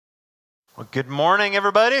Well, good morning,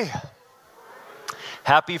 everybody.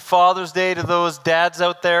 Happy Father's Day to those dads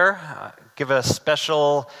out there. Give a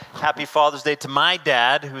special Happy Father's Day to my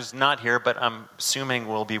dad, who's not here, but I'm assuming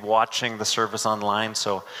will be watching the service online.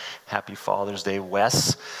 So Happy Father's Day,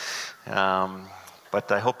 Wes. But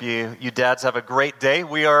I hope you dads have a great day.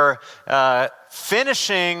 We are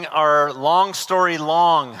finishing our Long Story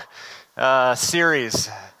Long series.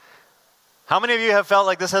 How many of you have felt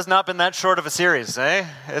like this has not been that short of a series, eh?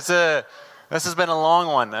 This has been a long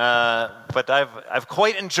one, but I've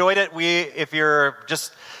quite enjoyed it. If you're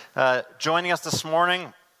just joining us this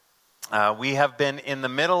morning, we have been in the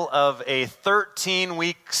middle of a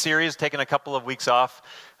 13-week series, taking a couple of weeks off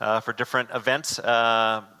for different events.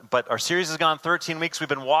 But our series has gone 13 weeks. We've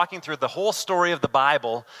been walking through the whole story of the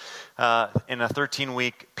Bible in a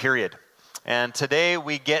 13-week period. And today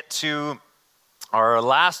we get to our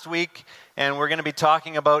last week, and we're going to be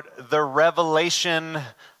talking about the Revelation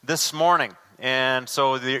this morning. And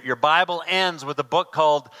so your Bible ends with a book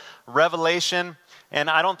called Revelation, and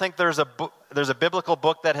I don't think there's a biblical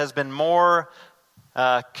book that has been more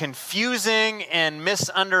confusing and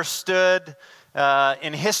misunderstood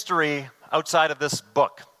in history outside of this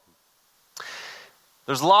book.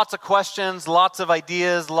 There's lots of questions, lots of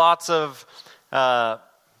ideas, lots of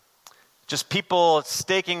just people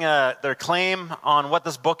staking their claim on what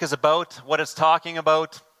this book is about, what it's talking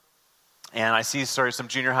about. And I see, some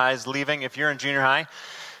junior highs leaving. If you're in junior high,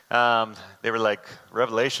 they were like,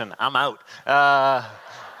 Revelation, I'm out.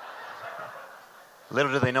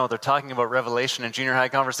 Little do they know, they're talking about Revelation in junior high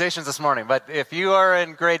conversations this morning. But if you are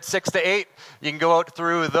in grade 6 to 8, you can go out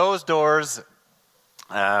through those doors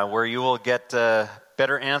where you will get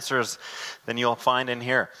better answers than you'll find in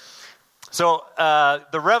here. So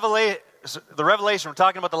the Revelation, we're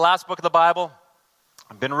talking about the last book of the Bible,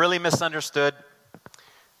 been really misunderstood.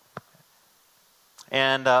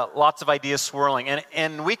 And lots of ideas swirling.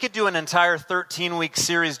 And we could do an entire 13-week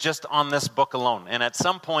series just on this book alone. And at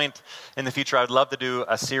some point in the future, I would love to do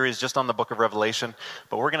a series just on the book of Revelation.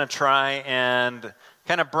 But we're going to try and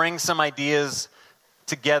kind of bring some ideas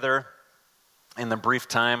together in the brief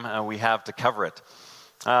time we have to cover it.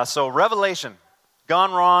 So Revelation,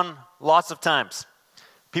 gone wrong lots of times.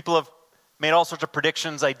 People have made all sorts of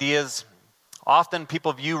predictions, ideas. Often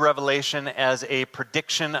people view Revelation as a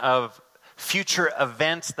prediction of future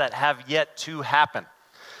events that have yet to happen.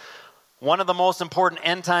 One of the most important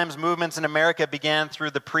end times movements in America began through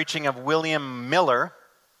the preaching of William Miller,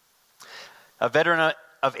 a veteran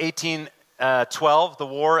of 1812, the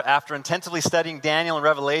war. After intensively studying Daniel and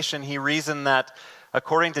Revelation, he reasoned that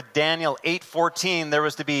according to Daniel 8:14, there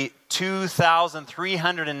was to be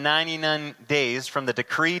 2,399 days from the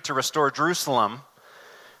decree to restore Jerusalem,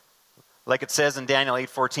 like it says in Daniel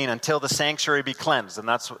 8:14, until the sanctuary be cleansed. And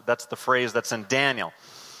that's the phrase that's in Daniel.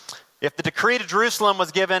 If the decree to Jerusalem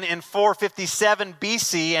was given in 457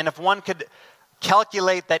 BC, and if one could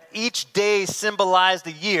calculate that each day symbolized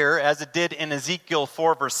a year, as it did in Ezekiel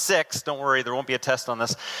 4 verse 6, don't worry, there won't be a test on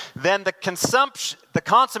this, then the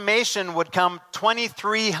consummation would come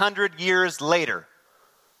 2,300 years later,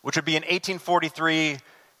 which would be in 1843,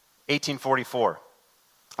 1844.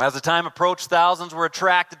 As the time approached, thousands were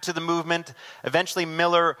attracted to the movement. Eventually,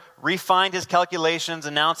 Miller refined his calculations,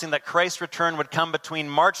 announcing that Christ's return would come between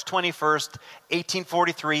March 21st,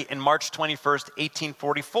 1843 and March 21st,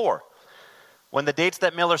 1844. When the dates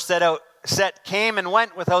that Miller set came and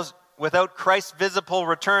went without Christ's visible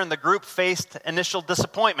return, the group faced initial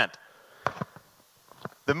disappointment.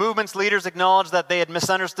 The movement's leaders acknowledged that they had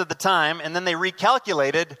misunderstood the time, and then they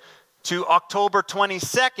recalculated to October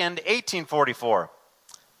 22nd, 1844.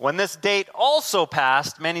 When this date also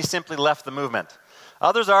passed, many simply left the movement.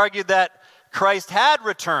 Others argued that Christ had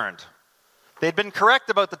returned. They'd been correct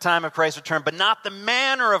about the time of Christ's return, but not the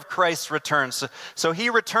manner of Christ's return. So he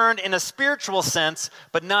returned in a spiritual sense,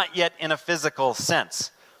 but not yet in a physical sense.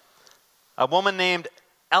 A woman named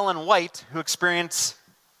Ellen White, who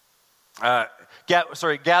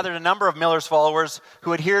gathered a number of Miller's followers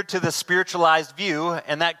who adhered to the spiritualized view,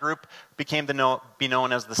 and that group became to be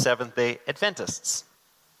known as the Seventh-day Adventists.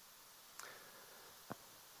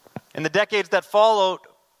 In the decades that followed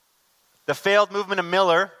the failed movement of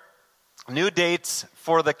Miller, new dates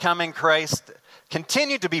for the coming Christ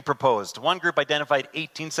continued to be proposed. One group identified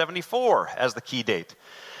 1874 as the key date.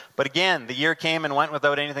 But again, the year came and went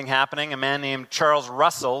without anything happening. A man named Charles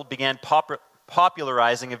Russell began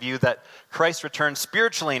popularizing a view that Christ returned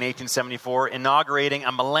spiritually in 1874, inaugurating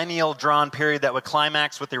a millennial drawn period that would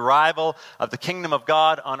climax with the arrival of the kingdom of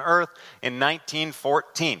God on earth in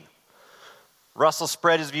 1914. Russell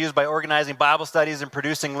spread his views by organizing Bible studies and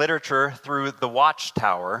producing literature through the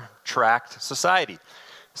Watchtower Tract Society.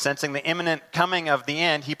 Sensing the imminent coming of the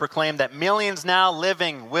end, he proclaimed that millions now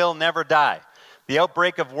living will never die. The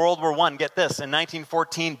outbreak of World War I, get this, in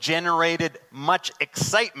 1914 generated much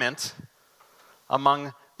excitement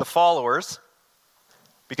among the followers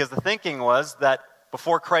because the thinking was that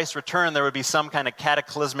before Christ's return there would be some kind of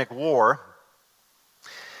cataclysmic war.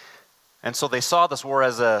 And so they saw this war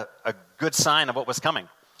as a good sign of what was coming.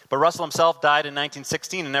 But Russell himself died in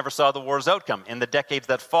 1916 and never saw the war's outcome. In the decades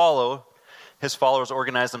that followed, his followers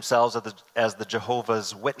organized themselves as the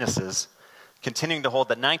Jehovah's Witnesses, continuing to hold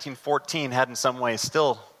that 1914 had in some ways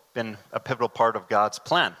still been a pivotal part of God's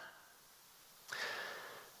plan.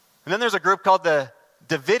 And then there's a group called the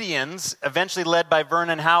Davidians, eventually led by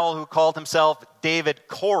Vernon Howell, who called himself David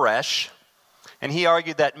Koresh. And he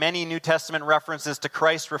argued that many New Testament references to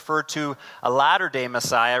Christ referred to a latter-day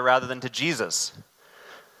Messiah rather than to Jesus.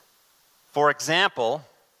 For example,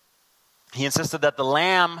 he insisted that the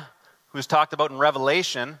Lamb who's talked about in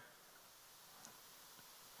Revelation,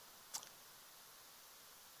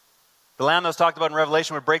 the Lamb that was talked about in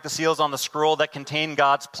Revelation would break the seals on the scroll that contained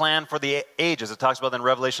God's plan for the ages. It talks about in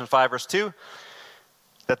Revelation 5 verse 2,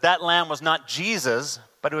 that Lamb was not Jesus,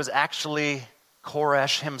 but it was actually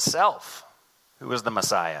Koresh himself who was the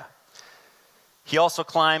Messiah. He also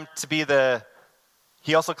claimed to be the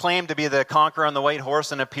conqueror on the white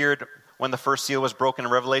horse and appeared when the first seal was broken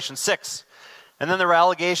in Revelation 6. And then there were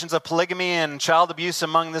allegations of polygamy and child abuse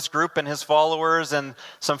among this group and his followers, and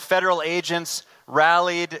some federal agents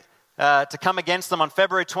rallied to come against them. On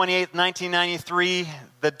February 28, 1993,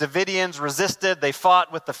 the Davidians resisted. They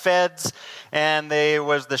fought with the feds, and there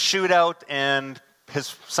was the shootout, and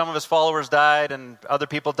some of his followers died, and other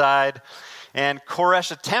people died. And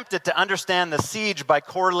Koresh attempted to understand the siege by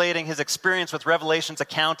correlating his experience with Revelation's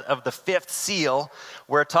account of the fifth seal,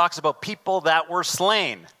 where it talks about people that were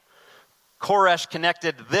slain. Koresh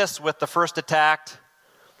connected this with the first attack.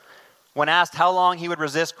 When asked how long he would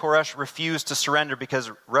resist, Koresh refused to surrender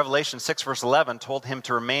because Revelation 6 verse 11 told him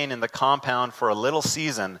to remain in the compound for a little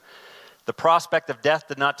season. The prospect of death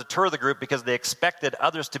did not deter the group because they expected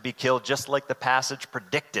others to be killed, just like the passage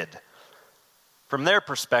predicted. From their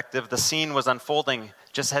perspective, the scene was unfolding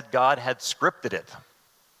just as God had scripted it.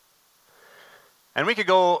 And we could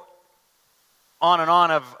go on and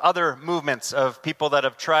on of other movements of people that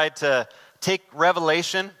have tried to take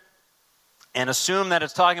Revelation and assume that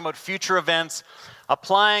it's talking about future events,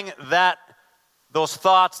 applying those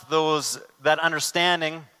thoughts, that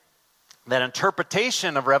understanding, that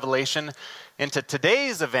interpretation of Revelation into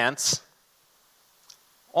today's events,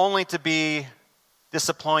 only to be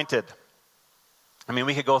disappointed. I mean,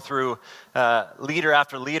 we could go through leader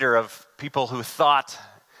after leader of people who thought,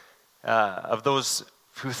 of those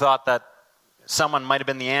who thought that someone might have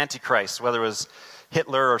been the Antichrist, whether it was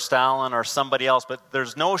Hitler or Stalin or somebody else, but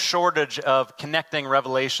there's no shortage of connecting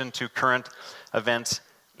Revelation to current events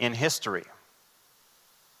in history.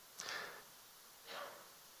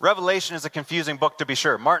 Revelation is a confusing book, to be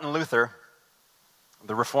sure. Martin Luther,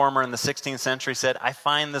 the reformer in the 16th century, said, "I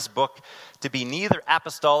find this book to be neither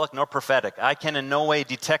apostolic nor prophetic. I can in no way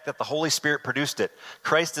detect that the Holy Spirit produced it.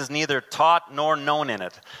 Christ is neither taught nor known in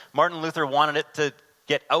it." Martin Luther wanted it to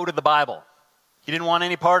get out of the Bible. He didn't want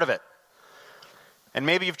any part of it. And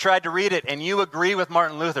maybe you've tried to read it and you agree with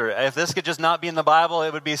Martin Luther. If this could just not be in the Bible,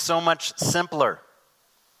 it would be so much simpler.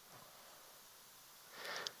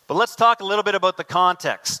 But let's talk a little bit about the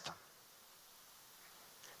context.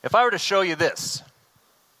 If I were to show you this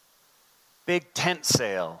big tent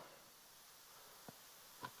sale,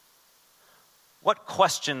 what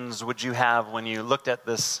questions would you have when you looked at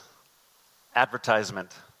this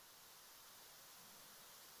advertisement?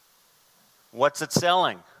 What's it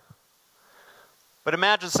selling? But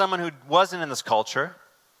imagine someone who wasn't in this culture.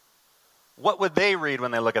 What would they read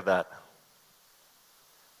when they look at that?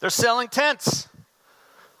 They're selling tents.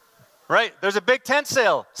 Right? There's a big tent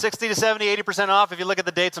sale. 60 to 70, 80% off. If you look at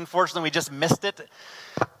the dates, unfortunately, we just missed it.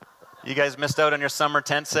 You guys missed out on your summer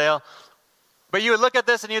tent sale. But you would look at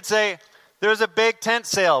this and you'd say, there's a big tent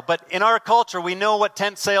sale. But in our culture, we know what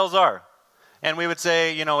tent sales are. And we would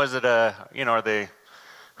say, is it are they...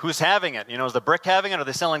 Who's having it? Is the brick having it? Are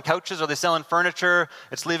they selling couches? Are they selling furniture?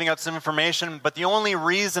 It's leaving out some information. But the only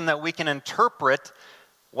reason that we can interpret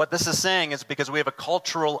what this is saying is because we have a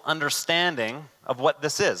cultural understanding of what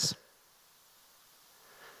this is.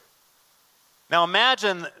 Now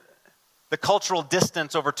imagine the cultural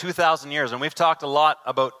distance over 2,000 years. And we've talked a lot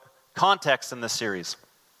about context in this series.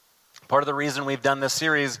 Part of the reason we've done this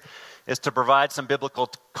series is to provide some biblical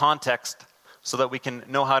context so that we can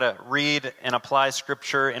know how to read and apply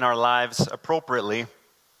Scripture in our lives appropriately.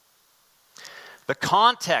 The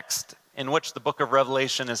context in which the book of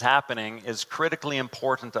Revelation is happening is critically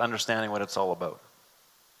important to understanding what it's all about.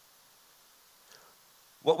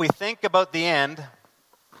 What we think about the end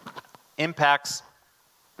impacts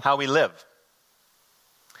how we live.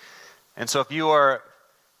 And so if you are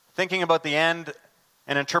thinking about the end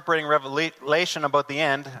and interpreting revelation about the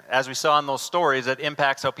end, as we saw in those stories, it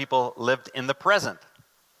impacts how people lived in the present.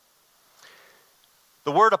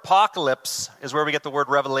 The word apocalypse is where we get the word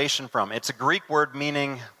revelation from. It's a Greek word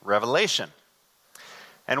meaning revelation.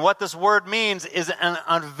 And what this word means is an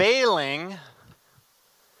unveiling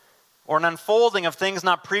or an unfolding of things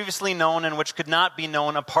not previously known and which could not be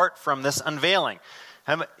known apart from this unveiling.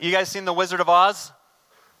 Have you guys seen The Wizard of Oz?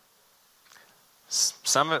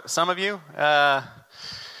 Some of you? Come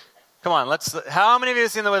on, how many of you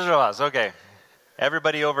have seen The Wizard of Oz? Okay.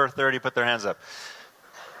 Everybody over 30 put their hands up.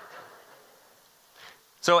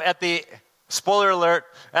 So spoiler alert,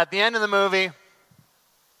 at the end of the movie,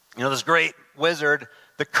 this great wizard,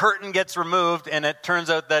 the curtain gets removed and it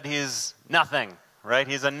turns out that he's nothing, right?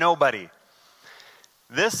 He's a nobody.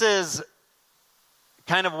 This is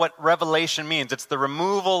kind of what revelation means. It's the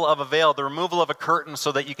removal of a veil, the removal of a curtain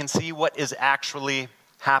so that you can see what is actually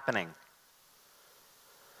happening.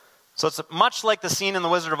 So it's much like the scene in The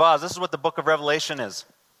Wizard of Oz. This is what the book of Revelation is.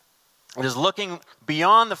 It is looking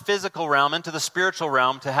beyond the physical realm into the spiritual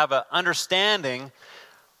realm to have an understanding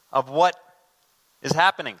of what is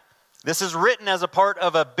happening. This is written as a part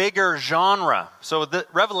of a bigger genre. So the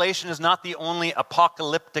Revelation is not the only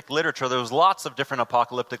apocalyptic literature. There was lots of different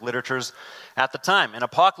apocalyptic literatures at the time. And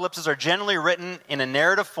apocalypses are generally written in a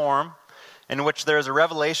narrative form in which there is a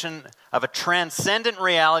revelation of a transcendent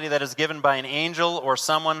reality that is given by an angel or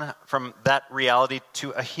someone from that reality to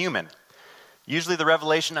a human. Usually the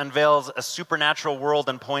revelation unveils a supernatural world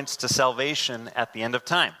and points to salvation at the end of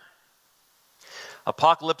time.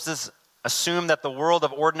 Apocalypses assume that the world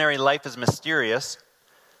of ordinary life is mysterious,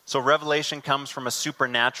 so revelation comes from a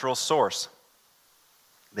supernatural source.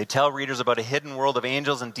 They tell readers about a hidden world of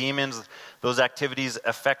angels and demons. Those activities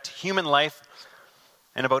affect human life,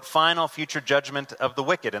 and about final future judgment of the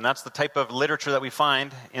wicked. And that's the type of literature that we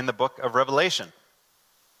find in the book of Revelation.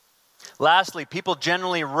 Lastly, people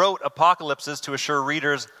generally wrote apocalypses to assure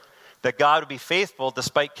readers that God would be faithful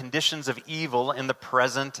despite conditions of evil in the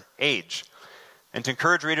present age, and to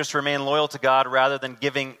encourage readers to remain loyal to God rather than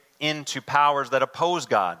giving in to powers that oppose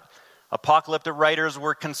God. Apocalyptic writers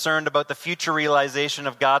were concerned about the future realization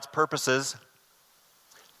of God's purposes,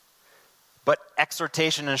 but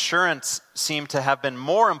exhortation and assurance seem to have been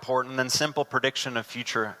more important than simple prediction of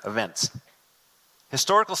future events.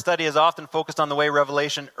 Historical study is often focused on the way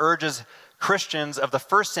Revelation urges Christians of the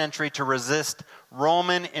first century to resist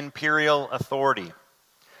Roman imperial authority.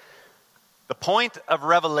 The point of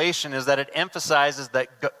Revelation is that it emphasizes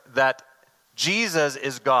that Jesus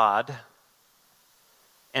is God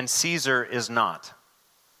and Caesar is not.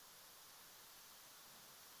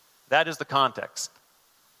 That is the context.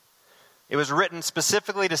 It was written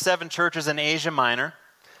specifically to 7 churches in Asia Minor.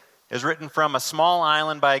 It was written from a small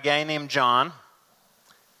island by a guy named John,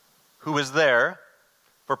 who was there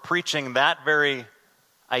for preaching that very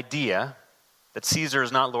idea that Caesar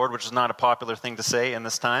is not Lord, which is not a popular thing to say in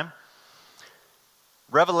this time.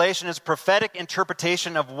 Revelation is prophetic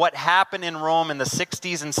interpretation of what happened in Rome in the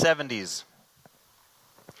 60s and 70s.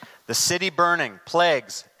 The city burning,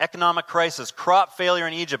 plagues, economic crisis, crop failure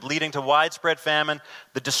in Egypt leading to widespread famine,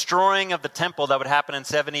 the destroying of the temple that would happen in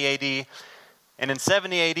 70 AD. And in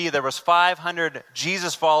 70 AD, there was 500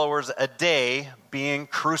 Jesus followers a day being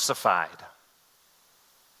crucified.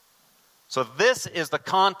 So this is the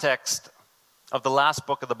context of the last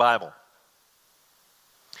book of the Bible.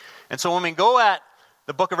 And so when we go at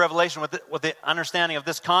the book of Revelation with the understanding of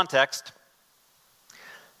this context,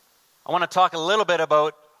 I want to talk a little bit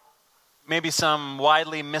about maybe some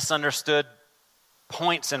widely misunderstood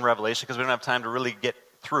points in Revelation, because we don't have time to really get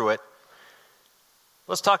through it.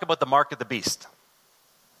 Let's talk about the mark of the beast.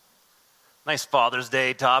 Nice Father's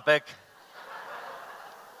Day topic.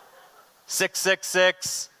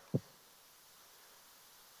 666.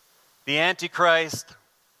 The Antichrist.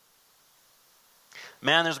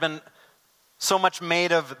 Man, there's been so much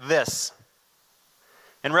made of this.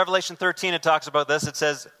 In Revelation 13, it talks about this. It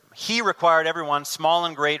says, He required everyone, small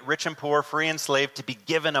and great, rich and poor, free and slave, to be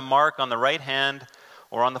given a mark on the right hand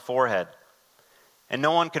or on the forehead. And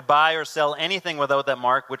no one could buy or sell anything without that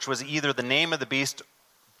mark, which was either the name of the beast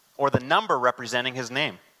or the number representing his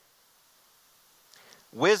name.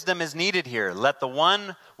 Wisdom is needed here. Let the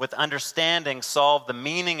one with understanding solve the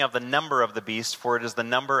meaning of the number of the beast, for it is the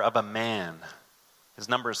number of a man. His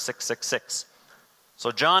number is 666.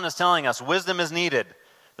 So John is telling us wisdom is needed.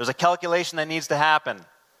 There's a calculation that needs to happen.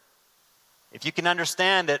 If you can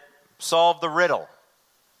understand it, solve the riddle.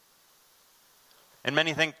 And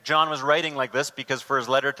many think John was writing like this because for his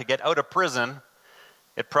letter to get out of prison,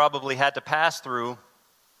 it probably had to pass through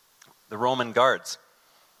the Roman guards.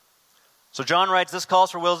 So John writes, this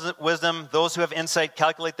calls for wisdom. Those who have insight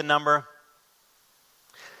calculate the number.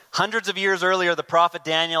 Hundreds of years earlier, the prophet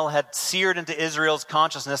Daniel had seared into Israel's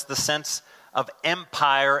consciousness the sense of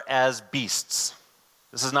empire as beasts.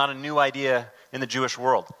 This is not a new idea in the Jewish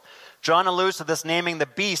world. John alludes to this, naming the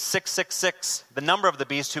beast 666, the number of the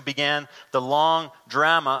beast who began the long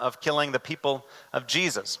drama of killing the people of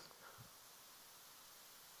Jesus.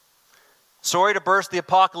 Sorry to burst the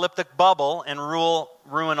apocalyptic bubble and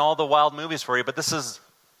ruin all the wild movies for you, but this is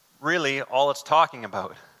really all it's talking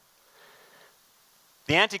about.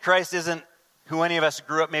 The Antichrist isn't who any of us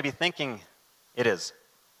grew up maybe thinking it is.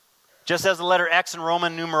 Just as the letter X in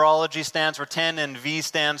Roman numerology stands for 10 and V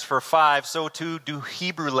stands for 5, so too do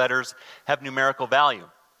Hebrew letters have numerical value.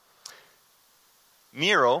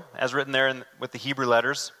 Nero, as written there with the Hebrew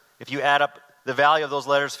letters, if you add up the value of those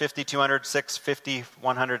letters, 50, 200, 650,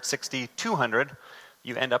 160, 200,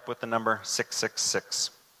 you end up with the number 666.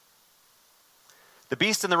 The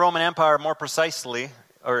beast in the Roman Empire more precisely,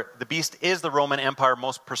 or the beast is the Roman Empire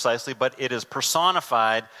most precisely, but it is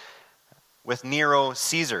personified with Nero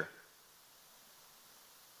Caesar,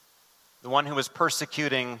 the one who was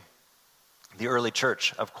persecuting the early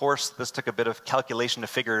church. Of course, this took a bit of calculation to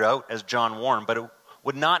figure it out, as John warned, but it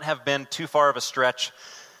would not have been too far of a stretch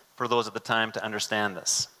for those at the time to understand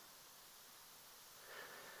this.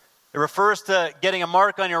 It refers to getting a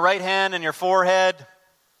mark on your right hand and your forehead.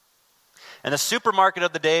 And the supermarket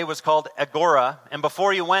of the day was called Agora. And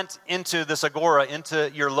before you went into this Agora,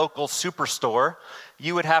 into your local superstore,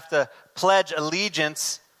 you would have to pledge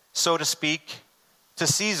allegiance, so to speak, to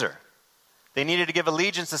Caesar. They needed to give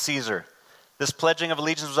allegiance to Caesar. This pledging of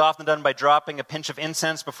allegiance was often done by dropping a pinch of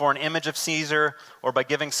incense before an image of Caesar or by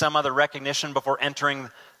giving some other recognition before entering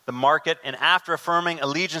the market. And after affirming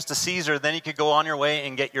allegiance to Caesar, then you could go on your way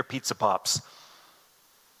and get your pizza pops.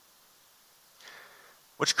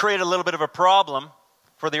 Which created a little bit of a problem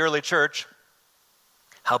for the early church.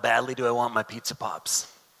 How badly do I want my pizza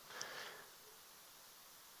pops?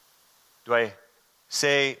 Do I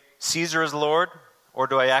say Caesar is Lord, or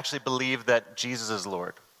do I actually believe that Jesus is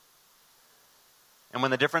Lord? And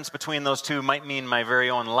when the difference between those two might mean my very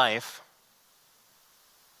own life,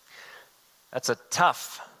 that's a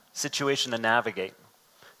tough situation to navigate.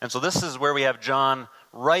 And so this is where we have John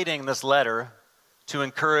writing this letter to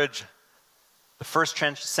encourage the first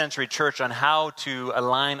century church on how to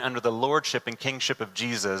align under the lordship and kingship of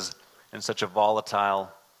Jesus in such a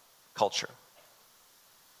volatile culture.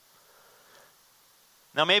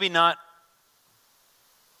 Now, maybe not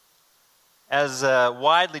as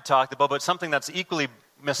widely talked about, but something that's equally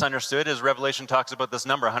misunderstood is Revelation talks about this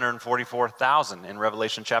number, 144,000 in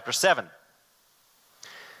Revelation chapter 7.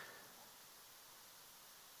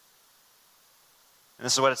 And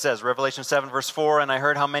this is what it says, Revelation 7, verse 4, and I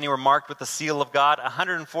heard how many were marked with the seal of God.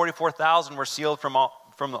 144,000 were sealed from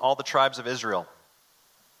all the tribes of Israel.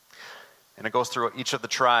 And it goes through each of the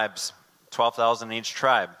tribes, 12,000 in each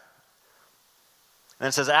tribe. And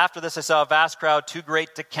it says, after this I saw a vast crowd, too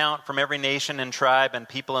great to count, from every nation and tribe and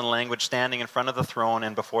people and language, standing in front of the throne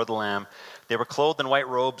and before the Lamb. They were clothed in white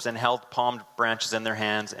robes and held palm branches in their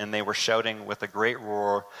hands, and they were shouting with a great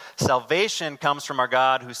roar, salvation comes from our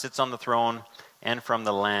God who sits on the throne and from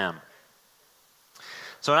the Lamb.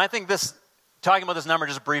 So, and I think this, talking about this number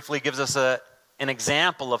just briefly, gives us an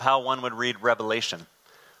example of how one would read Revelation.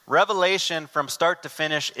 Revelation from start to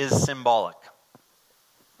finish is symbolic.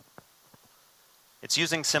 It's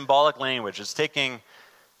using symbolic language. It's taking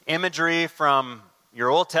imagery from your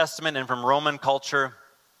Old Testament and from Roman culture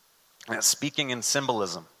and it's speaking in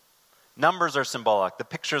symbolism. Numbers are symbolic. The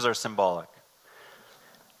pictures are symbolic.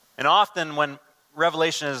 And often when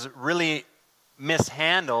Revelation is really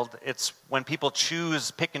mishandled, it's when people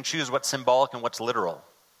pick and choose what's symbolic and what's literal.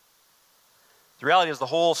 The reality is the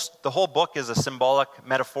whole book is a symbolic,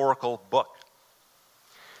 metaphorical book.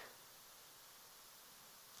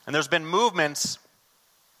 And there's been movements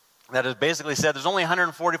that have basically said there's only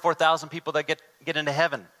 144,000 people that get into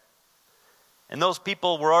heaven. And those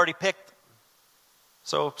people were already picked.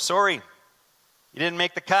 So, sorry, you didn't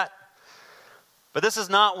make the cut. But this is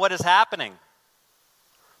not what is happening.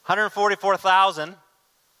 144,000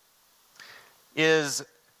 is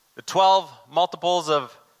the 12 multiples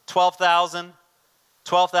of 12,000.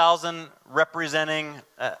 12,000 representing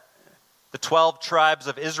the 12 tribes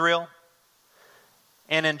of Israel.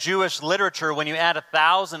 And in Jewish literature, when you add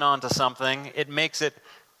 1,000 onto something, it makes it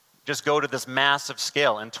just go to this massive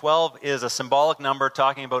scale. And 12 is a symbolic number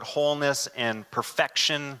talking about wholeness and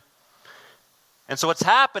perfection. And so what's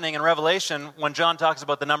happening in Revelation when John talks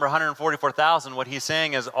about the number 144,000, what he's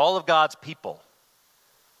saying is all of God's people,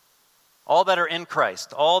 all that are in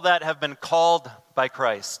Christ, all that have been called by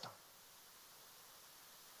Christ,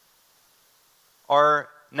 are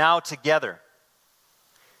now together.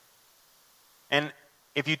 And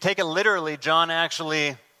if you take it literally, John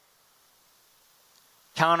actually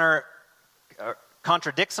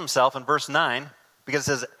contradicts himself in verse 9, because it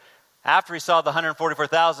says, after he saw the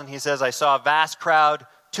 144,000, he says, I saw a vast crowd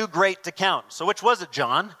too great to count. So which was it,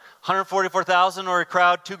 John? 144,000 or a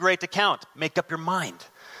crowd too great to count? Make up your mind.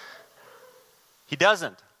 He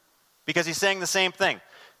doesn't, because he's saying the same thing.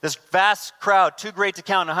 This vast crowd, too great to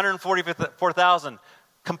count, 144,000,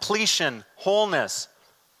 completion, wholeness,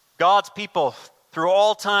 God's people through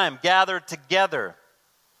all time gathered together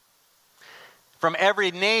from every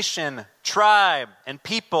nation, tribe, and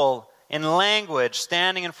people in language,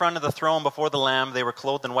 standing in front of the throne before the Lamb. They were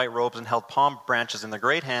clothed in white robes and held palm branches in their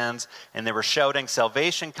great hands, and they were shouting,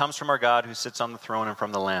 salvation comes from our God who sits on the throne and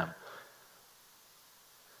from the Lamb.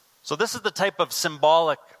 So this is the type of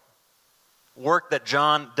symbolic work that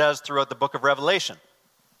John does throughout the book of Revelation.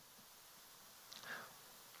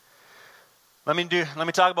 Let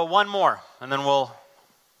me talk about one more, and then we'll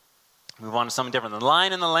move on to something different. The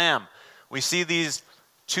lion and the lamb. We see these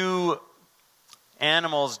two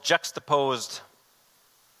animals juxtaposed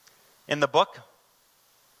in the book.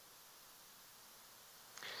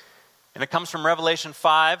 And it comes from Revelation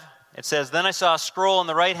 5. It says, then I saw a scroll in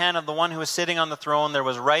the right hand of the one who was sitting on the throne. There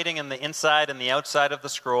was writing in the inside and the outside of the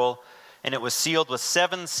scroll, and it was sealed with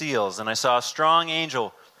 7 seals. And I saw a strong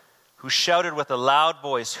angel who shouted with a loud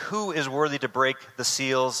voice, who is worthy to break the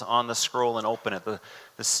seals on the scroll and open it? The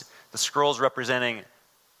scrolls representing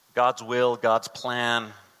God's will, God's plan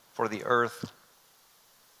for the earth.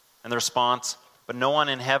 And the response, but no one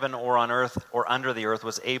in heaven or on earth or under the earth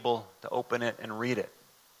was able to open it and read it.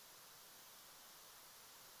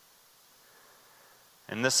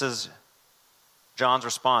 And this is John's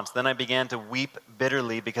response. Then I began to weep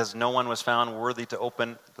bitterly because no one was found worthy to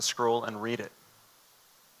open the scroll and read it.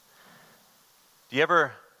 Do you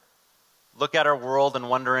ever look at our world and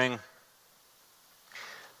wondering,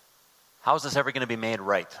 how is this ever going to be made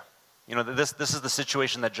right? You know, this is the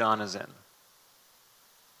situation that John is in.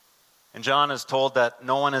 And John is told that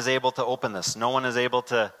no one is able to open this. No one is able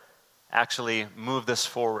to actually move this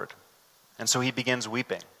forward. And so he begins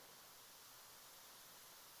weeping.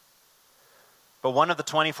 But one of the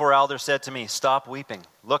 24 elders said to me, stop weeping.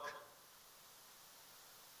 Look,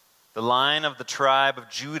 the Lion of the tribe of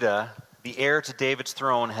Judah, the heir to David's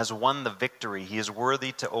throne, has won the victory. He is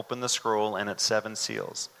worthy to open the scroll and its 7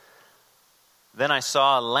 seals. Then I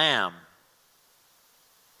saw a lamb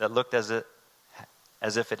that looked as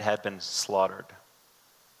if it had been slaughtered.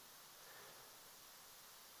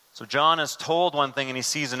 So John is told one thing and he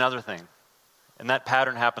sees another thing. And that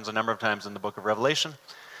pattern happens a number of times in the book of Revelation.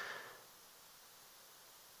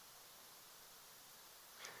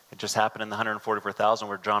 It just happened in the 144,000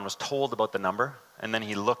 where John was told about the number, and then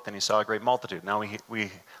he looked and he saw a great multitude. Now we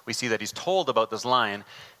see that he's told about this lion,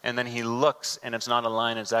 and then he looks and it's not a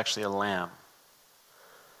lion, it's actually a lamb.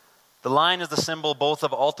 The lion is the symbol both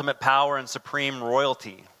of ultimate power and supreme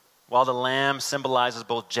royalty, while the lamb symbolizes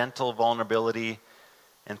both gentle vulnerability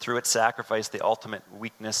and through its sacrifice the ultimate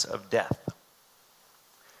weakness of death.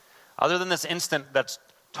 Other than this instant that's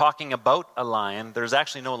talking about a lion, there's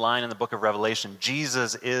actually no lion in the book of Revelation.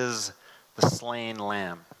 Jesus is the slain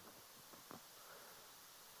lamb.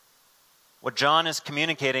 What John is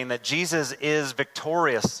communicating, that Jesus is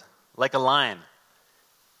victorious like a lion.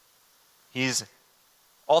 He's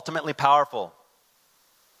ultimately powerful.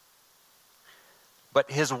 But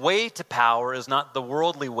his way to power is not the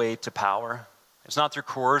worldly way to power. It's not through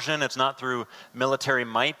coercion. It's not through military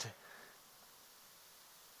might.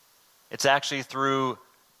 It's actually through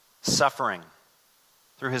suffering,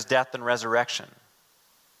 through his death and resurrection.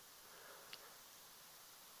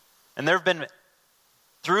 And there have been,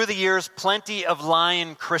 through the years, plenty of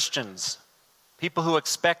lion Christians, people who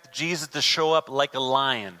expect Jesus to show up like a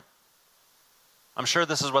lion. I'm sure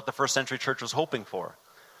this is what the first century church was hoping for.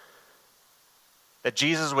 That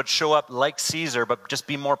Jesus would show up like Caesar, but just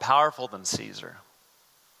be more powerful than Caesar.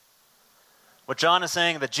 What John is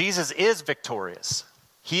saying, that Jesus is victorious.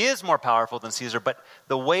 He is more powerful than Caesar, but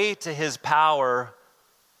the way to his power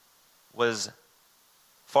was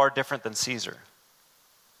far different than Caesar.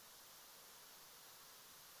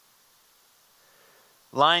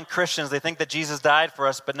 Lion Christians, they think that Jesus died for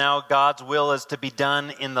us, but now God's will is to be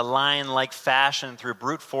done in the lion-like fashion through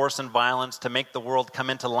brute force and violence to make the world come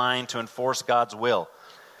into line to enforce God's will.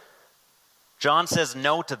 John says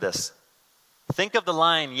no to this. Think of the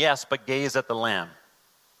lion, yes, but gaze at the lamb.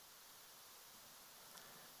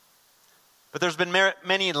 But there's been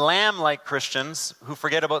many lamb-like Christians who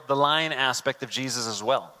forget about the lion aspect of Jesus as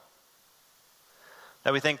well.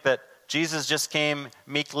 That we think that Jesus just came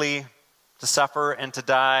meekly to suffer and to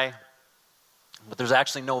die, but there's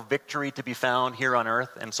actually no victory to be found here on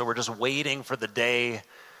earth, and so we're just waiting for the day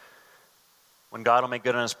when God will make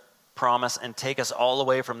good on his promise and take us all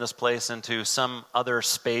away from this place into some other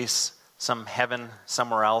space, some heaven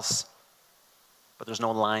somewhere else, but there's no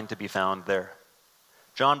line to be found there.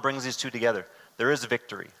 John brings these two together. There is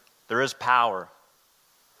victory. There is power.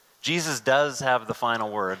 Jesus does have the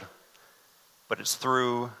final word, but it's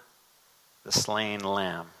through the slain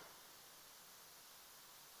lamb.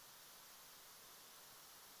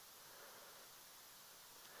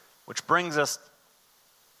 Which brings us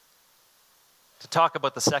to talk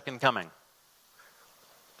about the second coming.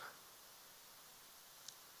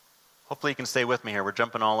 Hopefully you can stay with me here. We're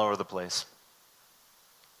jumping all over the place.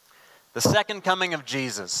 The second coming of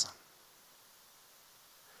Jesus.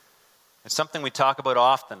 It's something we talk about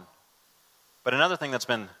often, but another thing that's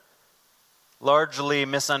been largely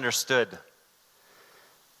misunderstood.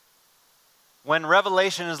 When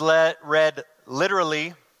Revelation is read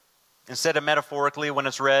literally instead of metaphorically, when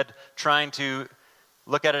it's read trying to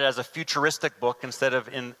look at it as a futuristic book instead of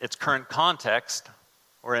in its current context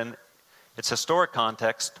or in its historic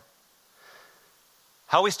context,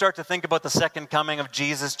 how we start to think about the second coming of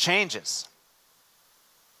Jesus changes.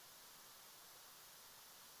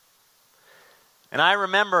 And I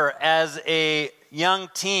remember as a young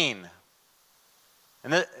teen,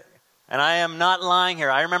 and I am not lying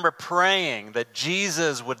here, I remember praying that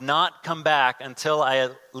Jesus would not come back until I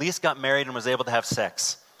at least got married and was able to have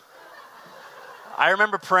sex. I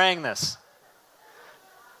remember praying this.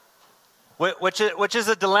 Which is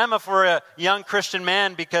a dilemma for a young Christian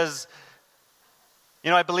man because,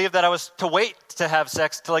 I believed that I was to wait to have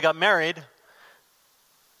sex till I got married,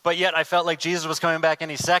 but yet I felt like Jesus was coming back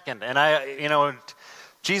any second. And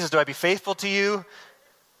Jesus, do I be faithful to you?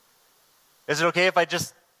 Is it okay if I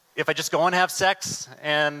just go and have sex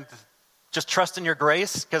and just trust in your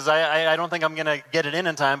grace? Because I don't think I'm going to get it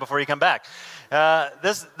in time before you come back.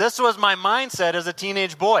 This was my mindset as a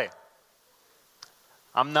teenage boy.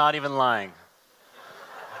 I'm not even lying.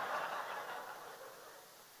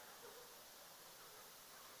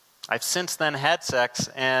 I've since then had sex,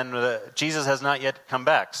 and Jesus has not yet come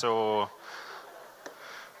back. So,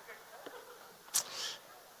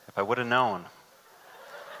 if I would have known.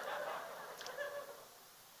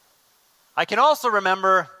 I can also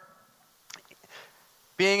remember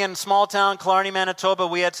being in small town Killarney, Manitoba.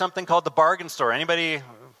 We had something called the bargain store. Anybody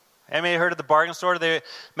heard of the bargain store?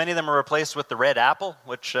 Many of them are replaced with the Red Apple,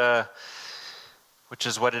 which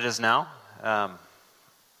is what it is now.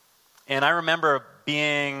 And I remember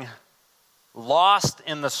being lost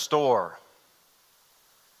in the store,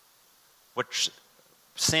 which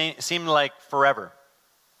seemed like forever.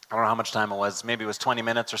 I don't know how much time it was. Maybe it was 20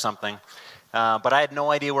 minutes or something. But I had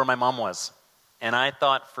no idea where my mom was. And I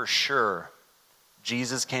thought for sure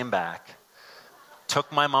Jesus came back,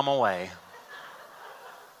 took my mom away,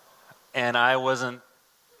 and I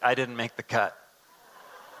didn't make the cut.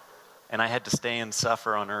 And I had to stay and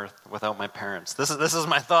suffer on earth without my parents. This is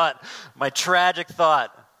my thought, my tragic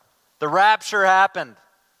thought. The rapture happened.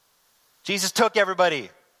 Jesus took everybody.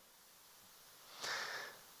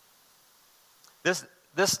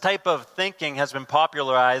 This type of thinking has been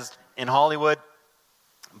popularized in Hollywood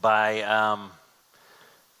by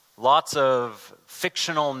lots of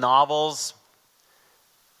fictional novels.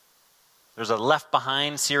 There's a Left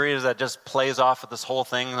Behind series that just plays off of this whole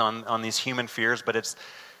thing on these human fears, but it's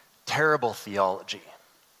terrible theology.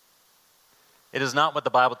 It is not what the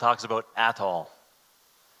Bible talks about at all.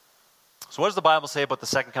 So what does the Bible say about the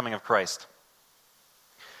second coming of Christ?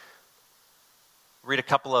 Read a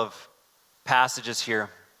couple of passages here.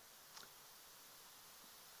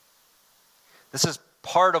 This is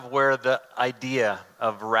part of where the idea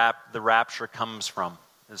of the rapture comes from.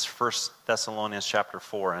 Is 1 Thessalonians chapter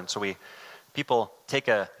 4. And so people take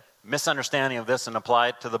a misunderstanding of this and apply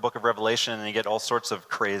it to the book of Revelation, and you get all sorts of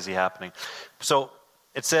crazy happening. So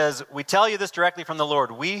it says, "We tell you this directly from the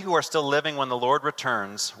Lord. We who are still living when the Lord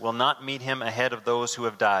returns will not meet him ahead of those who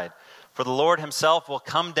have died. For the Lord himself will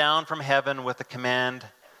come down from heaven with a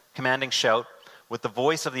commanding shout, with the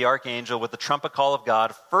voice of the archangel, with the trumpet call of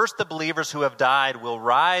God. First the believers who have died will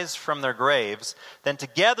rise from their graves. Then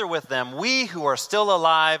together with them, we who are still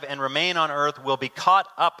alive and remain on earth will be caught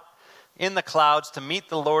up in the clouds to meet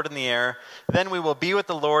the Lord in the air. Then we will be with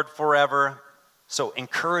the Lord forever. So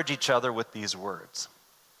encourage each other with these words.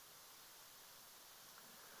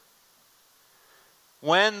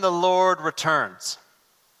 When the Lord returns.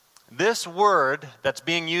 This word that's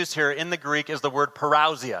being used here in the Greek is the word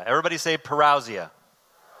parousia. Everybody say parousia.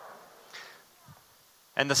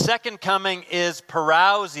 And the second coming is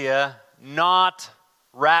parousia, not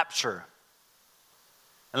rapture.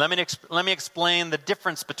 And let me explain the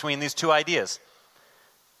difference between these two ideas.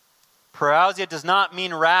 Parousia does not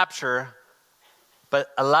mean rapture,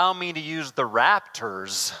 but allow me to use the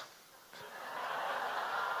Raptors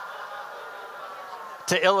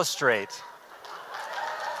to illustrate.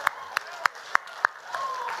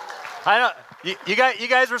 I know you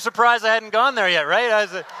guys were surprised I hadn't gone there yet, right?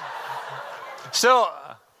 So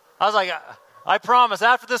I was like, I promise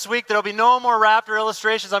after this week there'll be no more Raptor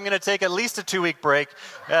illustrations. I'm going to take at least a 2-week break.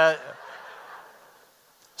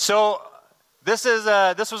 So this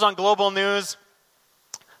was on Global News.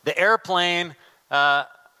 The airplane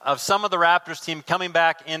of some of the Raptors team coming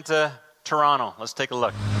back into Toronto. Let's take a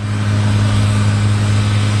look.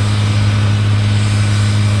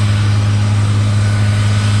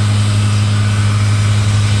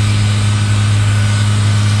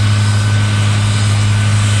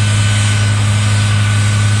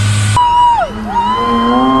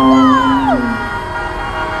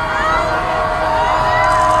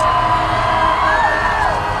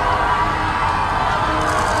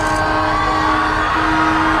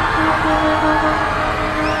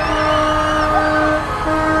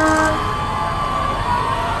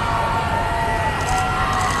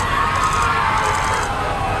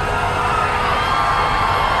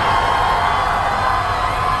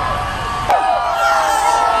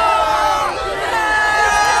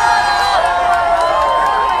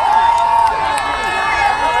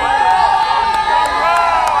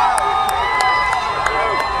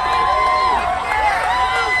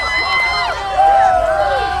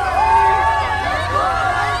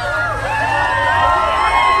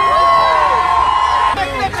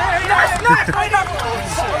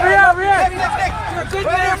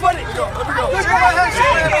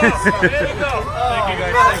 Thank you,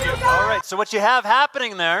 guys. Thank you. All right, so what you have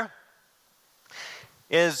happening there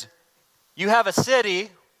is you have a city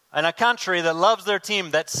and a country that loves their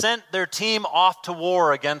team, that sent their team off to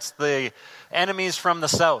war against the enemies from the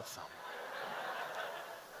south.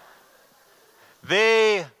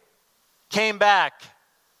 They came back,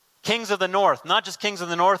 kings of the north, not just kings of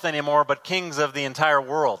the north anymore, but kings of the entire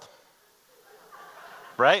world.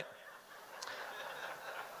 Right?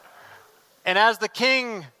 And as the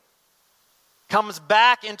king comes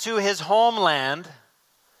back into his homeland,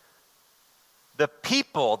 the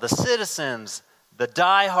people, the citizens, the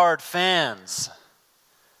diehard fans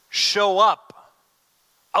show up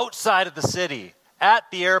outside of the city at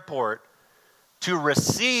the airport to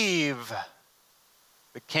receive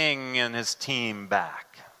the king and his team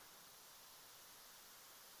back.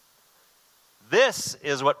 This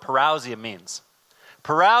is what parousia means.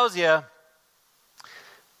 Parousia,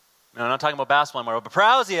 no, I'm not talking about basketball anymore, but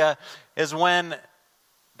parousia is when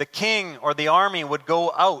the king or the army would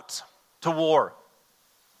go out to war.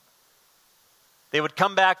 They would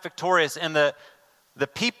come back victorious, and the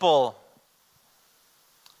people,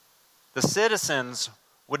 the citizens,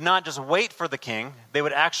 would not just wait for the king. They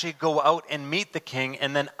would actually go out and meet the king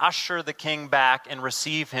and then usher the king back and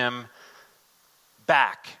receive him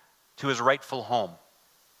back to his rightful home.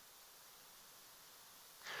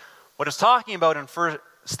 What it's talking about in 1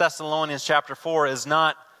 Thessalonians chapter 4 is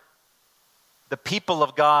not the people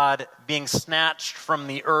of God being snatched from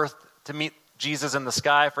the earth to meet Jesus in the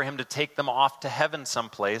sky for him to take them off to heaven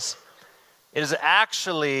someplace. It is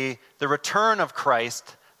actually the return of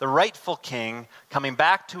Christ, the rightful king, coming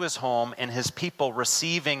back to his home and his people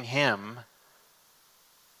receiving him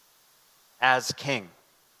as king.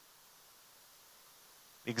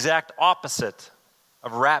 The exact opposite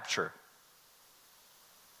of rapture.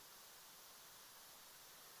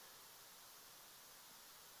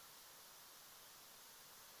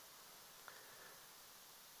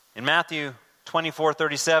 In Matthew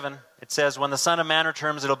 24:37, it says, when the Son of Man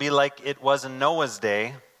returns, it'll be like it was in Noah's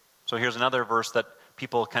day. So here's another verse that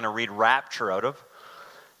people kind of read rapture out of.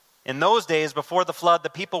 In those days, before the flood, the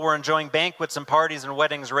people were enjoying banquets and parties and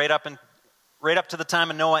weddings right up to the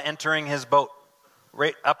time of Noah entering his boat.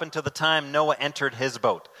 Right up until the time Noah entered his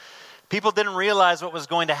boat. People didn't realize what was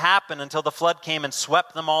going to happen until the flood came and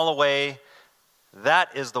swept them all away.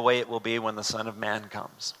 That is the way it will be when the Son of Man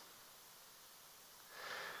comes.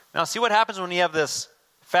 Now, see what happens when you have this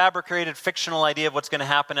fabricated, fictional idea of what's going to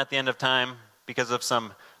happen at the end of time because of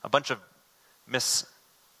a bunch of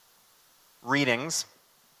misreadings,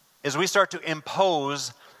 is we start to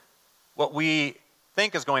impose what we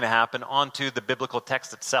think is going to happen onto the biblical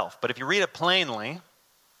text itself. But if you read it plainly,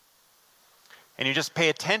 and you just pay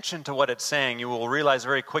attention to what it's saying, you will realize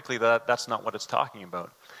very quickly that that's not what it's talking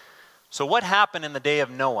about. So what happened in the day of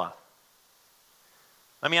Noah?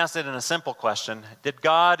 Let me ask it in a simple question. Did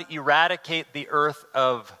God eradicate the earth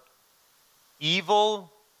of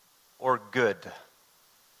evil or good?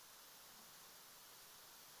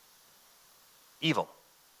 Evil.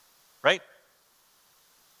 Right?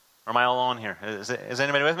 Or am I all alone here? Is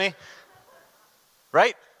anybody with me?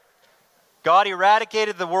 Right? God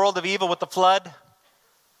eradicated the world of evil with the flood,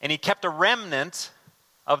 and he kept a remnant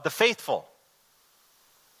of the faithful.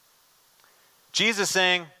 Jesus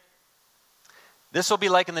saying, this will be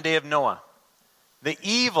like in the day of Noah. The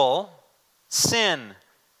evil, sin,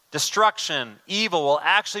 destruction, evil will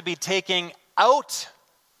actually be taken out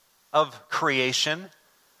of creation,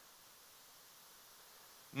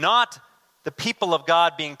 not the people of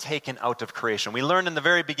God being taken out of creation. We learned in the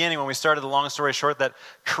very beginning when we started the long story short that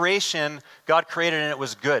creation, God created and it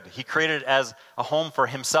was good. He created it as a home for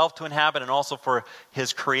himself to inhabit and also for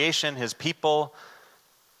his creation, his people,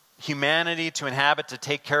 humanity to inhabit, to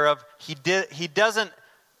take care of. He doesn't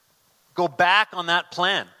go back on that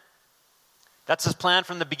plan. That's his plan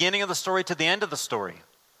from the beginning of the story to the end of the story.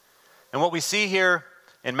 And what we see here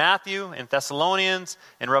in Matthew, in Thessalonians,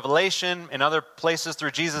 in Revelation, in other places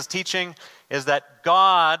through Jesus' teaching, is that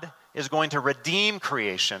God is going to redeem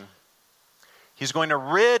creation. He's going to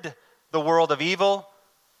rid the world of evil,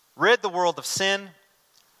 rid the world of sin,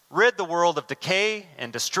 rid the world of decay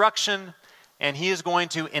and destruction, and he is going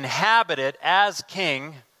to inhabit it as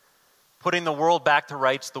king, putting the world back to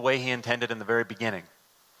rights the way he intended in the very beginning.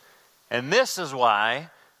 And this is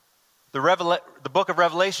why the book of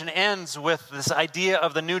Revelation ends with this idea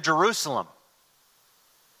of the New Jerusalem.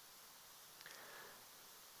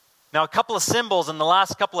 Now, a couple of symbols in the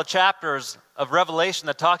last couple of chapters of Revelation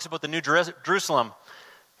that talks about the New Jerusalem.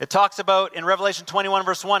 It talks about, in Revelation 21,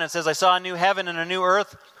 verse 1, it says, I saw a new heaven and a new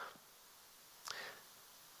earth.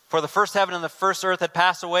 For the first heaven and the first earth had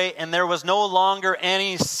passed away, and there was no longer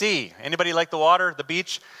any sea. Anybody like the water, the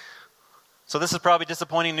beach? So this is probably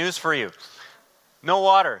disappointing news for you. No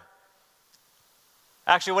water.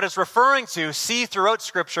 Actually, what it's referring to, see throughout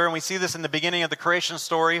Scripture, and we see this in the beginning of the creation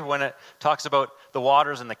story when it talks about the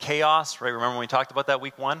waters and the chaos, right? Remember when we talked about that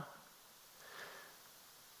week 1?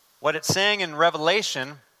 What it's saying in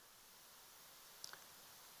Revelation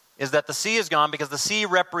is that the sea is gone because the sea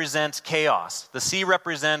represents chaos. The sea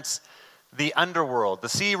represents the underworld. The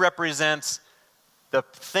sea represents the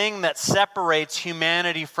thing that separates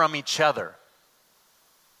humanity from each other.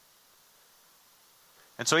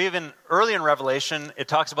 And so even early in Revelation, it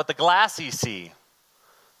talks about the glassy sea.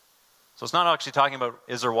 So it's not actually talking about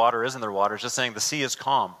is there water, isn't there water. It's just saying the sea is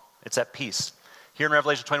calm. It's at peace. Here in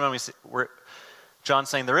Revelation 21, where John's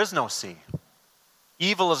saying there is no sea.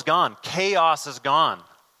 Evil is gone. Chaos is gone.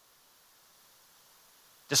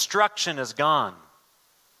 Destruction is gone.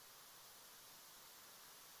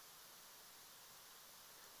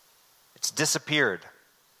 It's disappeared.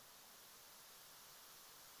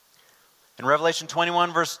 In Revelation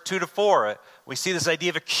 21, verse 2-4, we see this idea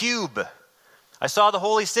of a cube. I saw the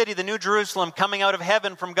holy city, the New Jerusalem, coming out of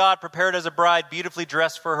heaven from God, prepared as a bride, beautifully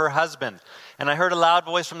dressed for her husband. And I heard a loud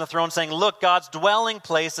voice from the throne saying, look, God's dwelling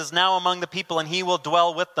place is now among the people, and he will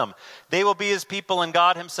dwell with them. They will be his people, and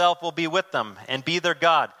God himself will be with them and be their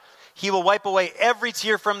God. He will wipe away every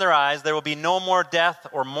tear from their eyes. There will be no more death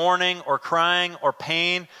or mourning or crying or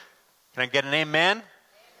pain. Can I get an amen? Amen.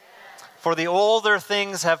 For the older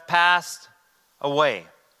things have passed away.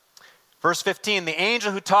 Verse 15, the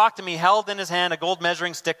angel who talked to me held in his hand a gold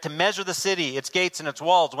measuring stick to measure the city, its gates and its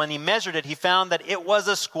walls. When he measured it, he found that it was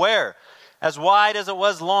a square, as wide as it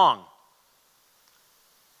was long.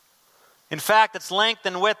 In fact, its length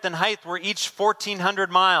and width and height were each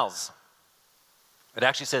 1,400 miles. It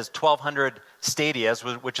actually says 1,200 stadias,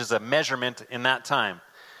 which is a measurement in that time.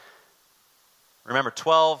 Remember,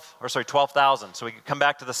 12,000. So we can come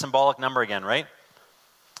back to the symbolic number again, right?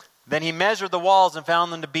 Then he measured the walls and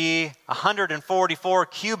found them to be 144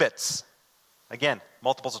 cubits. Again,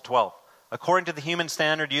 multiples of 12, according to the human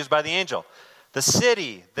standard used by the angel. The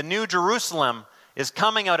city, the New Jerusalem, is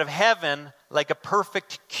coming out of heaven like a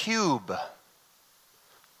perfect cube.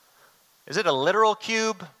 Is it a literal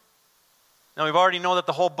cube? Now, we've already know that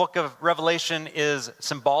the whole book of Revelation is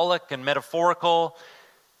symbolic and metaphorical.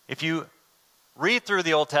 If you read through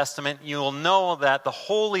the Old Testament, you will know that the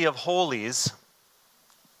Holy of Holies,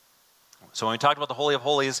 so when we talked about the Holy of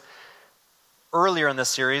Holies earlier in this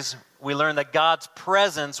series, we learned that God's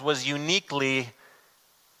presence was uniquely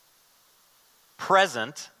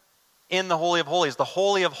present in the Holy of Holies. The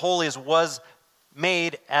Holy of Holies was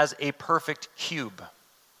made as a perfect cube.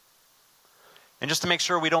 And just to make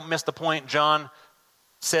sure we don't miss the point, John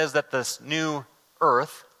says that this new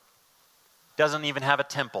earth doesn't even have a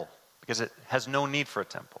temple because it has no need for a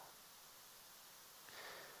temple.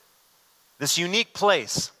 This unique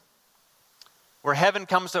place where heaven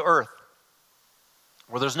comes to earth,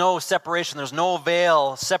 where there's no separation, there's no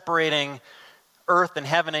veil separating earth and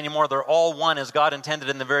heaven anymore. They're all one as God intended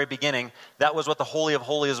in the very beginning. That was what the Holy of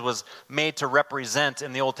Holies was made to represent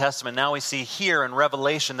in the Old Testament. Now we see here in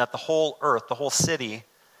Revelation that the whole earth, the whole city,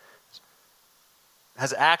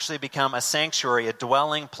 has actually become a sanctuary, a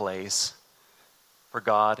dwelling place for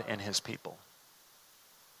God and his people.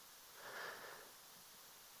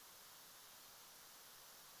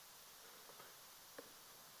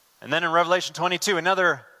 And then in Revelation 22,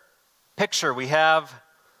 another picture, we have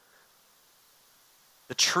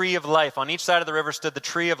the tree of life. On each side of the river stood the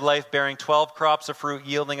tree of life, bearing 12 crops of fruit,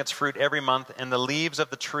 yielding its fruit every month. And the leaves of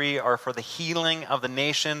the tree are for the healing of the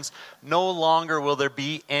nations. No longer will there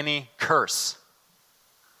be any curse.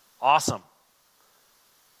 Awesome.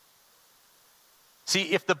 See,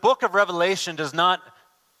 if the book of Revelation does not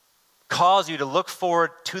cause you to look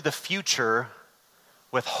forward to the future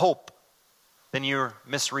with hope, then you're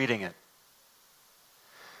misreading it.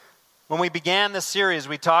 When we began this series,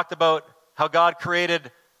 we talked about how God created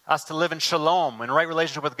us to live in shalom, in right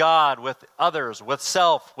relationship with God, with others, with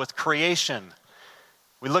self, with creation.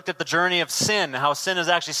 We looked at the journey of sin, how sin has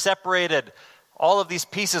actually separated all of these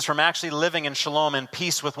pieces from actually living in shalom and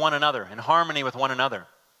peace with one another, in harmony with one another.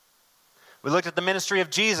 We looked at the ministry of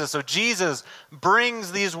Jesus. So Jesus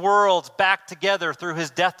brings these worlds back together through his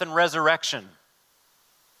death and resurrection.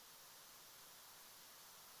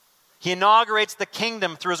 He inaugurates the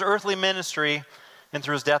kingdom through his earthly ministry and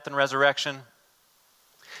through his death and resurrection.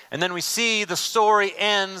 And then we see the story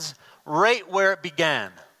ends right where it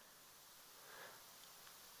began.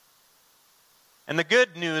 And the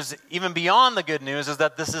good news, even beyond the good news, is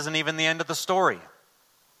that this isn't even the end of the story.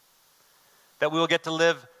 That we will get to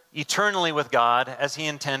live eternally with God as he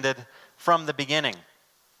intended from the beginning.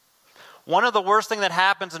 One of the worst things that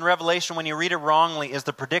happens in Revelation when you read it wrongly is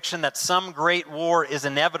the prediction that some great war is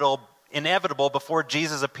inevitable before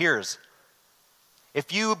Jesus appears.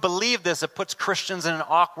 If you believe this, it puts Christians in an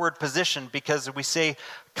awkward position because we say,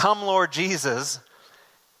 "Come, Lord Jesus,"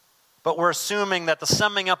 but we're assuming that the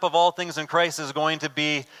summing up of all things in Christ is going to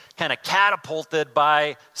be kind of catapulted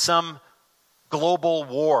by some global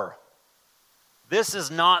war. This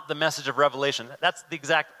is not the message of Revelation. That's the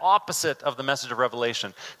exact opposite of the message of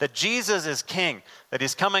Revelation. That Jesus is king, that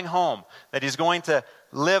he's coming home, that he's going to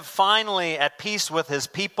live finally at peace with his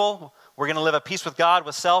people. We're going to live at peace with God,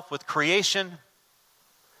 with self, with creation.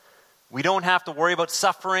 We don't have to worry about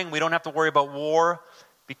suffering. We don't have to worry about war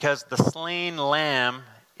because the slain lamb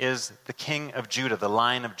is the King of Judah, the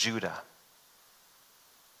Lion of Judah.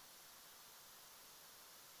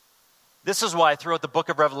 This is why throughout the book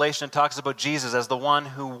of Revelation it talks about Jesus as the one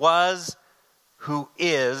who was, who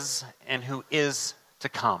is, and who is to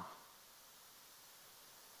come.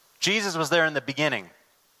 Jesus was there in the beginning.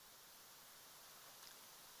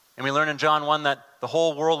 And we learn in John 1 that the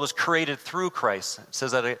whole world was created through Christ. It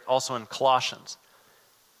says that also in Colossians.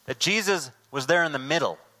 That Jesus was there in the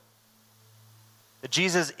middle. That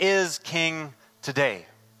Jesus is king today.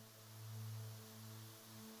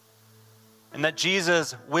 And that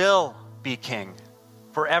Jesus will be king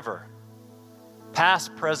forever.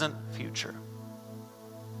 Past, present, future.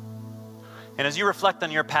 And as you reflect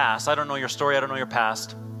on your past, I don't know your story, I don't know your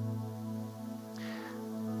past,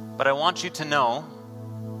 but I want you to know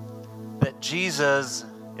that Jesus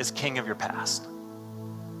is king of your past.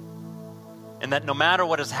 And that no matter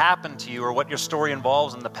what has happened to you or what your story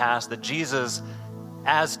involves in the past, that Jesus,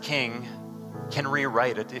 as king, can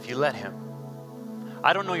rewrite it if you let him.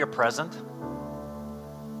 I don't know your present,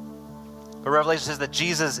 but Revelation says that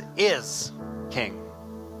Jesus is king.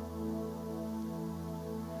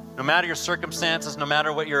 No matter your circumstances, no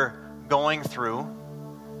matter what you're going through,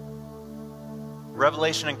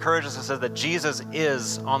 Revelation encourages us that Jesus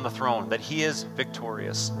is on the throne, that he is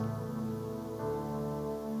victorious.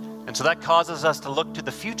 And so that causes us to look to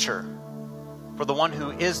the future for the one who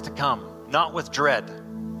is to come, not with dread.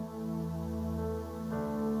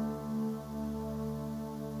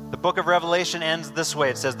 The book of Revelation ends this way.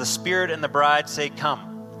 It says, "The Spirit and the bride say,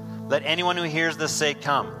 'Come.' Let anyone who hears this say,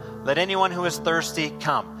 'Come.' Let anyone who is thirsty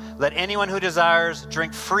come. Let anyone who desires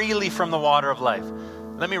drink freely from the water of life.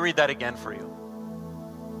 Let me read that again for you.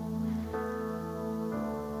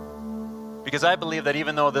 Because I believe that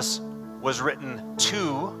even though this was written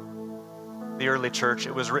to the early church,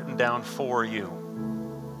 it was written down for you.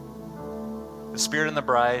 The Spirit and the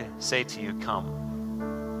bride say to you,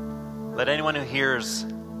 come. Let anyone who hears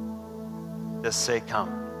this say,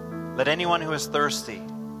 come. Let anyone who is thirsty,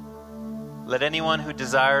 let anyone who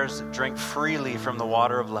desires drink freely from the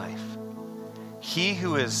water of life. He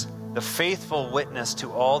who is the faithful witness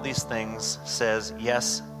to all these things says,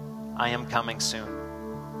 yes, I am coming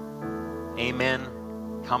soon. Amen.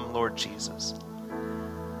 Come, Lord Jesus.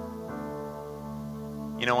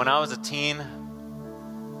 You know, when I was a teen,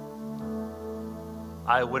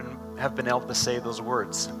 I wouldn't have been able to say those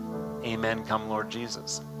words. Amen. Come, Lord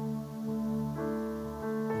Jesus.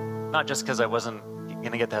 Not just because I wasn't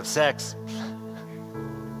going to get to have sex,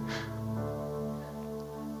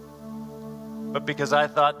 but because I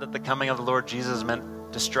thought that the coming of the Lord Jesus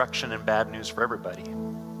meant destruction and bad news for everybody.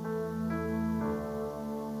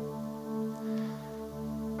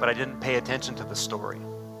 But I didn't pay attention to the story.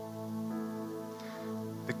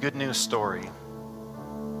 The good news story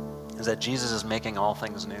is that Jesus is making all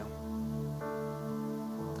things new,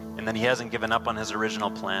 and that he hasn't given up on his original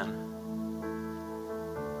plan.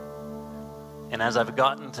 And as I've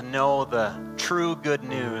gotten to know the true good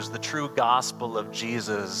news, the true gospel of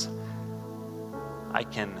Jesus, I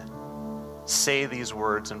can say these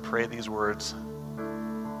words and pray these words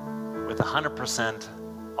with 100%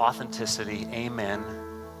 authenticity. Amen.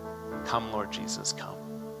 Come, Lord Jesus, come.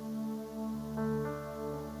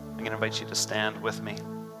 I'm going to invite you to stand with me.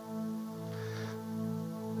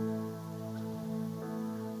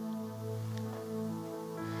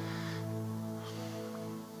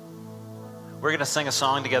 We're going to sing a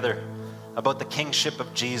song together about the kingship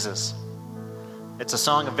of Jesus. It's a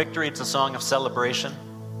song of victory. It's a song of celebration,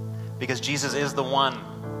 because Jesus is the one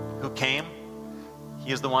who came.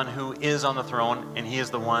 He is the one who is on the throne, and he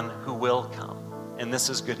is the one who will come. And this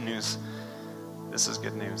is good news. This is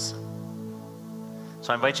good news.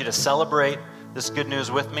 So I invite you to celebrate this good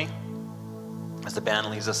news with me as the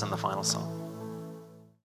band leads us in the final song.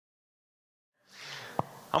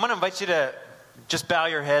 I'm going to invite you to just bow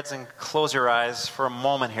your heads and close your eyes for a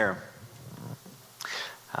moment here.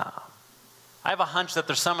 I have a hunch that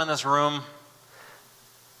there's some in this room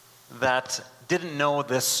that didn't know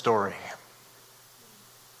this story.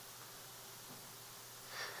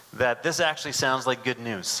 That this actually sounds like good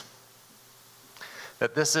news.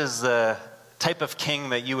 That this is the type of king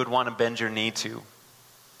that you would want to bend your knee to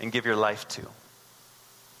and give your life to.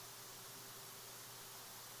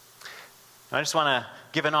 I just want to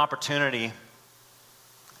give an opportunity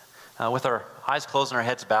with our eyes closed and our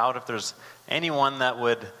heads bowed, if there's anyone that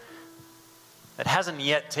hasn't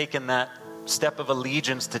yet taken that step of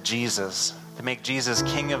allegiance to Jesus, to make Jesus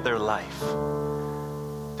king of their life,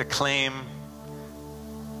 to claim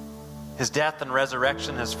his death and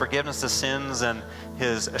resurrection, his forgiveness of sins, and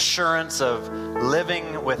his assurance of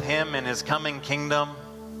living with him in his coming kingdom.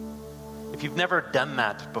 If you've never done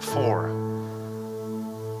that before,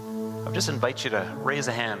 I'll just invite you to raise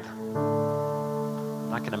a hand. I'm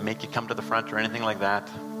not going to make you come to the front or anything like that.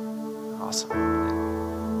 Awesome.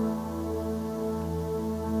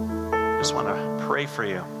 I just want to pray for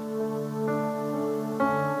you.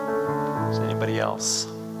 Is there anybody else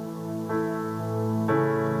who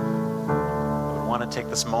would want to take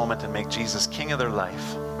this moment and make Jesus king of their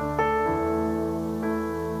life?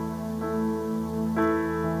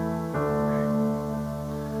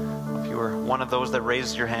 If you were one of those that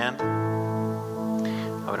raised your hand,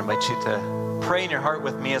 I would invite you to pray in your heart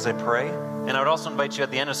with me as I pray. And I would also invite you,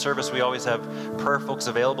 at the end of service, we always have prayer folks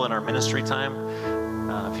available in our ministry time.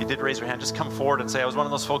 If you did raise your hand, just come forward and say, I was one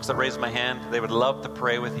of those folks that raised my hand. They would love to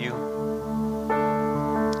pray with you.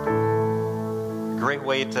 A great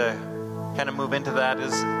way to kind of move into that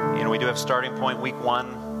is, we do have starting point week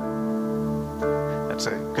 1. That's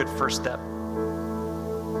a good first step.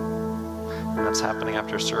 And that's happening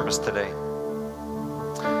after service today.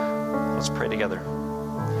 Let's pray together.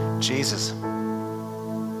 Jesus,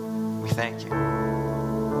 we thank you.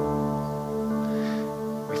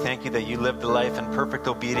 We thank you that you lived a life in perfect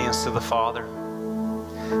obedience to the Father,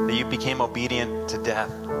 that you became obedient to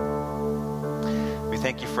death. We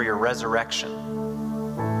thank you for your resurrection.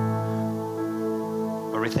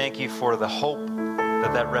 Lord, we thank you for the hope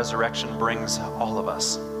that resurrection brings all of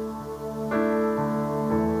us.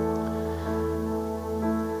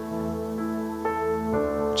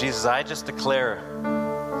 Jesus, I just declare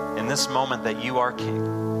in this moment that you are king,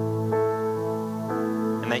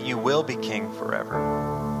 and that you will be king forever.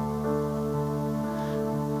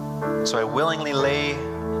 So I willingly lay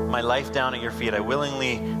my life down at your feet. I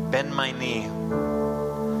willingly bend my knee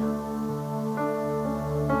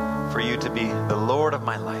for you to be the Lord of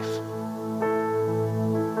my life.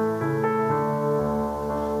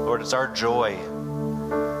 Lord, it's our joy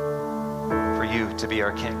for you to be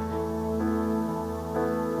our King.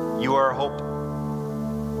 You are our hope.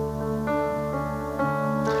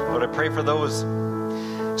 Lord, I pray for those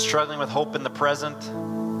struggling with hope in the present,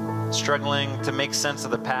 struggling to make sense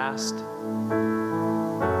of the past,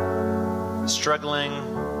 struggling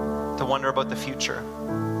to wonder about the future.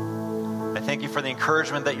 I thank you for the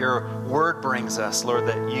encouragement that your word brings us, Lord,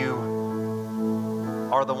 that you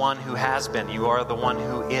are the one who has been, you are the one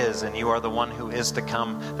who is, and you are the one who is to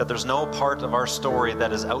come, that there's no part of our story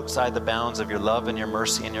that is outside the bounds of your love and your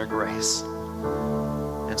mercy and your grace.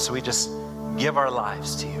 And so we just give our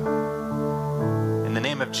lives to you. In the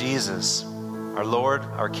name of Jesus, our Lord,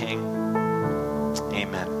 our King,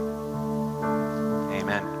 amen.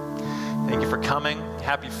 Amen. Thank you for coming.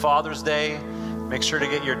 Happy Father's Day. Make sure to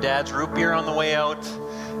get your dad's root beer on the way out.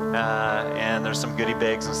 And there's some goodie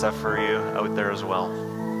bags and stuff for you out there as well.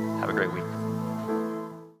 Have a great week.